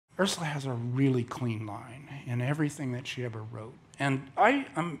Ursula has a really clean line in everything that she ever wrote. And I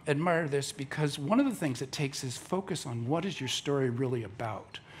admire this because one of the things it takes is focus on what is your story really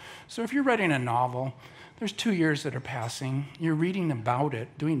about. So if you're writing a novel, there's 2 years that are passing, you're reading about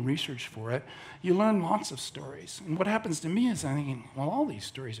it, doing research for it, you learn lots of stories. And what happens to me is I'm thinking, well, all these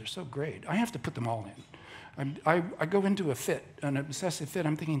stories are so great, I have to put them all in. I go into a fit, an obsessive fit.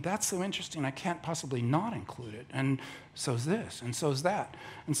 I'm thinking, that's so interesting, I can't possibly not include it. And so's this, and so's that.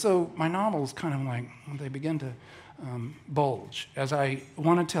 And so my novels kind of like, they begin to bulge as I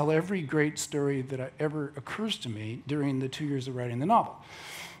want to tell every great story that ever occurs to me during the 2 years of writing the novel.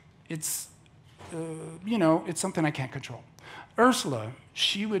 It's, it's something I can't control. Ursula,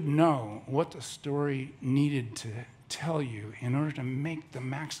 she would know what the story needed to tell you in order to make the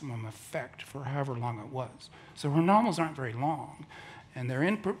maximum effect for however long it was. So her novels aren't very long, and they're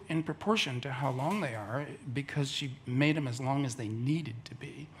in proportion to how long they are because she made them as long as they needed to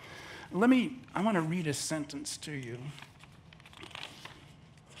be. I want to read a sentence to you.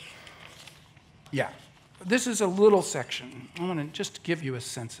 Yeah, this is a little section. I want to just give you a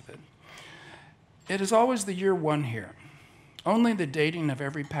sense of it. It is always the year one here. Only the dating of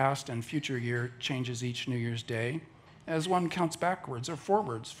every past and future year changes each New Year's Day, as one counts backwards or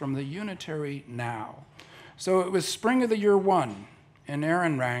forwards from the unitary now. So it was spring of the year one, and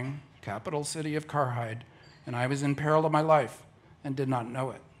Rang, capital city of Karhide, and I was in peril of my life and did not know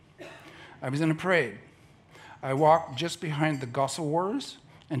it. I was in a parade. I walked just behind the Gossawars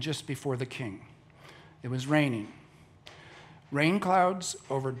and just before the king. It was raining. Rain clouds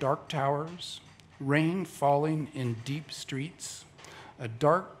over dark towers, rain falling in deep streets, a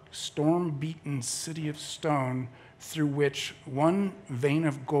dark, storm-beaten city of stone through which one vein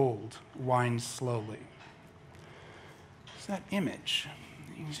of gold winds slowly. It's that image.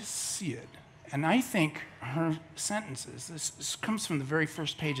 You can just see it. And I think her sentences, this comes from the very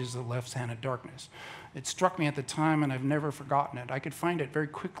first pages of Left Hand of Darkness. It struck me at the time, and I've never forgotten it. I could find it very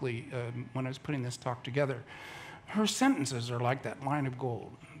quickly when I was putting this talk together. Her sentences are like that line of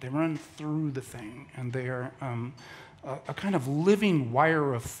gold. They run through the thing, and they are a kind of living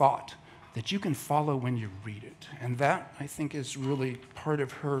wire of thought that you can follow when you read it. And that, I think, is really part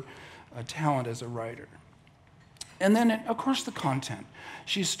of her talent as a writer. And then, of course, the content.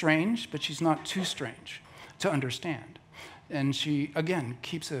 She's strange, but she's not too strange to understand. And she, again,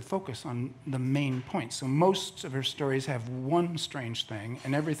 keeps a focus on the main points. So most of her stories have one strange thing,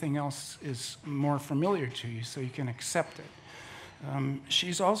 and everything else is more familiar to you, so you can accept it.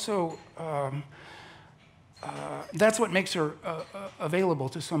 She's also, that's what makes her available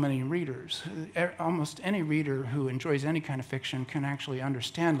to so many readers. Almost any reader who enjoys any kind of fiction can actually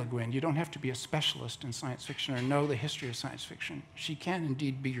understand Le Guin. You don't have to be a specialist in science fiction or know the history of science fiction. She can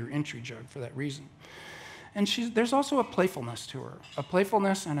indeed be your entry drug for that reason. And there's also a playfulness to her, a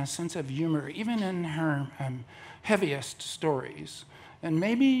playfulness and a sense of humor, even in her heaviest stories. And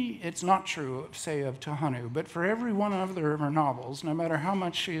maybe it's not true, say, of Tahanu, but for every one of her novels, no matter how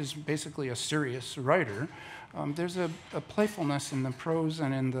much she is basically a serious writer, there's a playfulness in the prose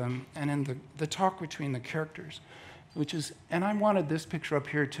and in the talk between the characters, which is, and I wanted this picture up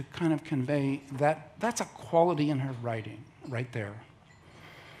here to kind of convey that that's a quality in her writing right there.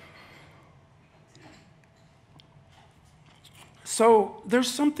 So there's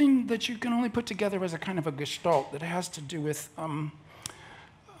something that you can only put together as a kind of a gestalt that has to do with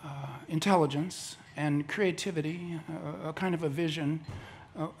intelligence and creativity, a kind of a vision,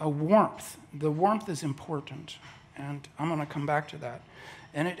 a warmth. The warmth is important, and I'm going to come back to that.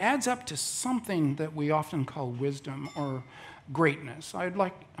 And it adds up to something that we often call wisdom or greatness. I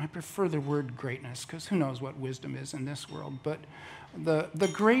prefer the word greatness, because who knows what wisdom is in this world, but the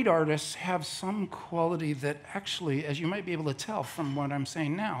great artists have some quality that actually, as you might be able to tell from what I'm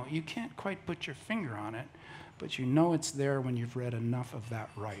saying now, you can't quite put your finger on it, but you know it's there when you've read enough of that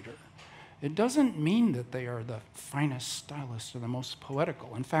writer. It doesn't mean that they are the finest stylists or the most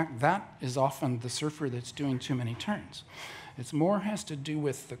poetical. In fact, that is often the surfer that's doing too many turns. It's more has to do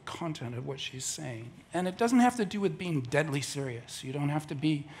with the content of what she's saying. And it doesn't have to do with being deadly serious. You don't have to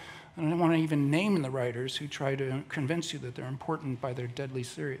be, I don't want to even name the writers who try to convince you that they're important by their deadly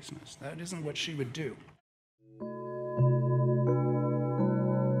seriousness. That isn't what she would do.